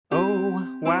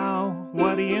Wow,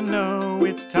 what do you know?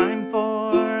 It's time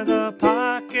for the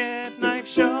Pocket Knife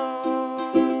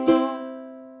Show.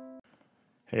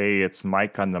 Hey, it's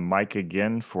Mike on the mic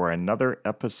again for another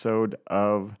episode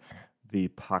of the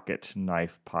Pocket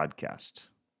Knife Podcast.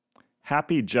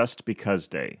 Happy Just Because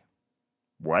Day.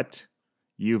 What?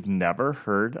 You've never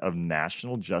heard of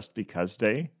National Just Because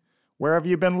Day? Where have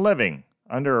you been living?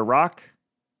 Under a rock?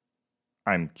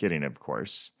 I'm kidding, of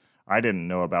course. I didn't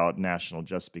know about National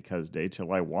Just Because Day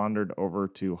till I wandered over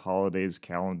to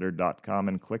holidayscalendar.com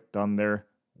and clicked on their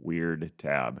Weird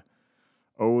tab.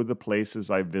 Oh, the places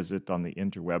I visit on the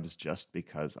interwebs just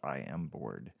because I am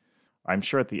bored. I'm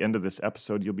sure at the end of this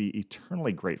episode you'll be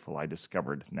eternally grateful I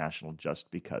discovered National Just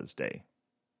Because Day.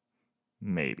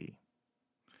 Maybe.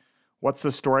 What's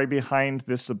the story behind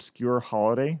this obscure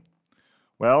holiday?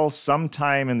 Well,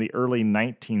 sometime in the early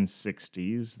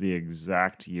 1960s, the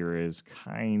exact year is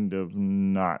kind of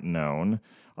not known,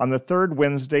 on the third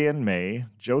Wednesday in May,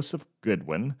 Joseph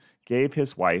Goodwin gave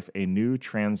his wife a new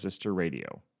transistor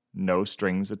radio, no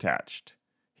strings attached.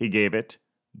 He gave it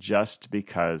just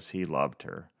because he loved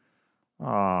her.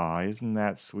 Aw, isn't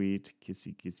that sweet?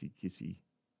 Kissy, kissy, kissy.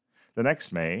 The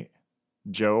next May,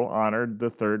 Joe honored the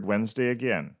third Wednesday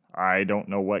again. I don't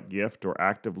know what gift or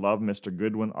act of love Mr.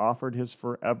 Goodwin offered his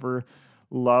forever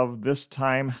love this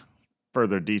time.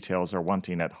 Further details are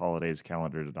wanting at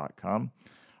holidayscalendar.com.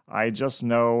 I just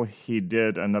know he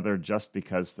did another just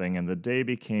because thing, and the day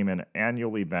became an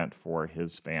annual event for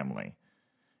his family.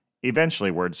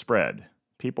 Eventually, word spread.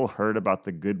 People heard about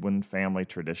the Goodwin family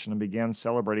tradition and began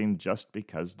celebrating Just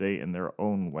Because Day in their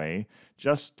own way,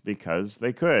 just because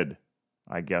they could.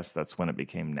 I guess that's when it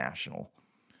became national.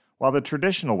 While the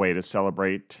traditional way to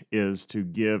celebrate is to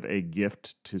give a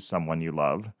gift to someone you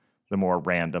love, the more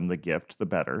random the gift, the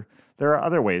better, there are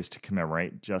other ways to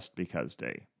commemorate Just Because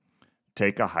Day.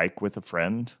 Take a hike with a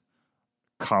friend,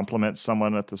 compliment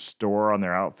someone at the store on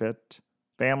their outfit.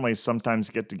 Families sometimes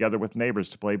get together with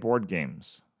neighbors to play board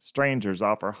games. Strangers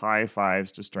offer high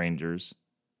fives to strangers,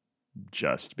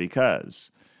 just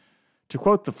because. To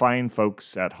quote the fine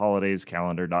folks at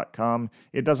holidayscalendar.com,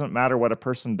 it doesn't matter what a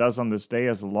person does on this day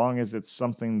as long as it's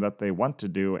something that they want to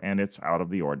do and it's out of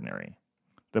the ordinary.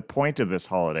 The point of this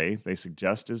holiday, they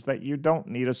suggest, is that you don't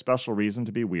need a special reason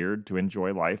to be weird, to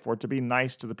enjoy life, or to be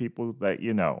nice to the people that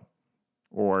you know,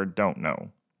 or don't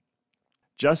know.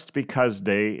 Just Because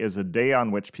Day is a day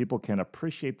on which people can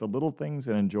appreciate the little things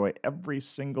and enjoy every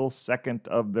single second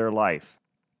of their life.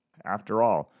 After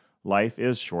all, life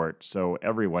is short, so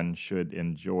everyone should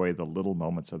enjoy the little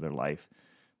moments of their life.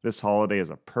 This holiday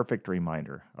is a perfect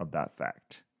reminder of that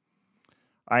fact.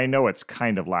 I know it's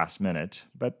kind of last minute,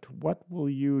 but what will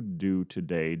you do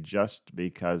today just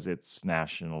because it's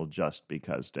National Just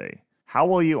Because Day? How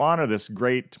will you honor this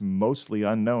great, mostly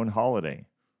unknown holiday?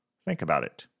 Think about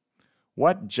it.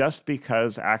 What just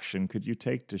because action could you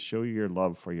take to show your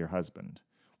love for your husband?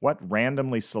 What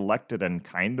randomly selected and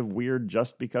kind of weird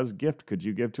just because gift could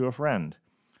you give to a friend?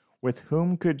 With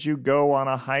whom could you go on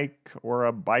a hike or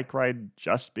a bike ride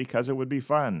just because it would be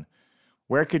fun?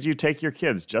 Where could you take your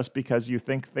kids just because you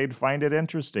think they'd find it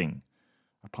interesting?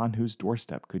 Upon whose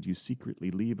doorstep could you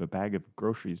secretly leave a bag of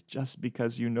groceries just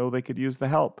because you know they could use the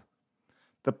help?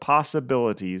 The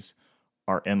possibilities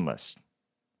are endless.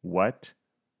 What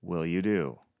will you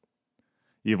do?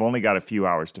 You've only got a few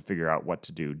hours to figure out what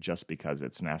to do just because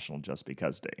it's National Just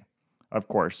Because Day. Of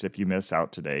course, if you miss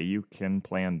out today, you can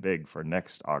plan big for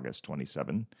next August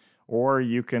 27, or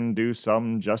you can do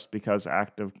some just because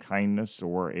act of kindness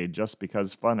or a just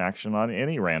because fun action on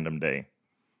any random day.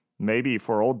 Maybe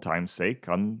for old time's sake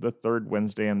on the third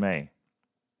Wednesday in May.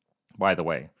 By the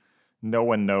way, no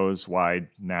one knows why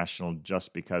National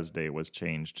Just Because Day was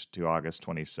changed to August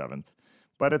 27th.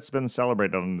 But it's been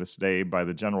celebrated on this day by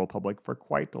the general public for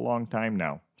quite a long time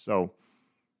now. So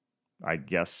I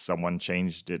guess someone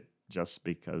changed it just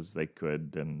because they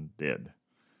could and did.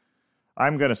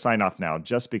 I'm going to sign off now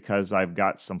just because I've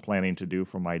got some planning to do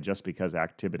for my Just Because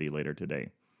activity later today.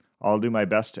 I'll do my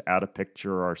best to add a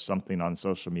picture or something on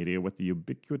social media with the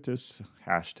ubiquitous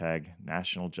hashtag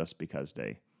National Just Because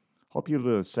Day. Hope you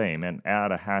do the same and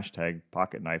add a hashtag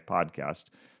Pocket Knife Podcast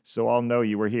so I'll know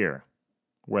you were here.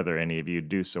 Whether any of you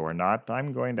do so or not,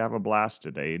 I'm going to have a blast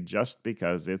today just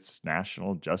because it's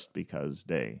National Just Because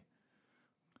Day.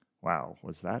 Wow,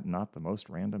 was that not the most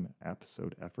random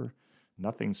episode ever?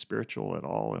 Nothing spiritual at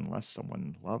all unless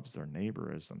someone loves their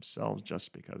neighbor as themselves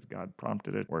just because God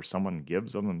prompted it, or someone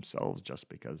gives of themselves just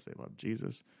because they love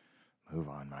Jesus. Move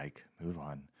on, Mike, move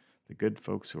on. The good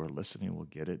folks who are listening will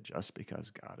get it just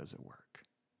because God is at work.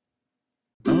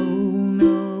 Oh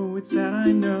no, it's sad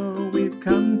I know we've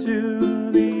come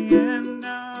to the end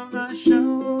of the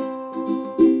show.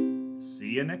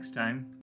 See you next time.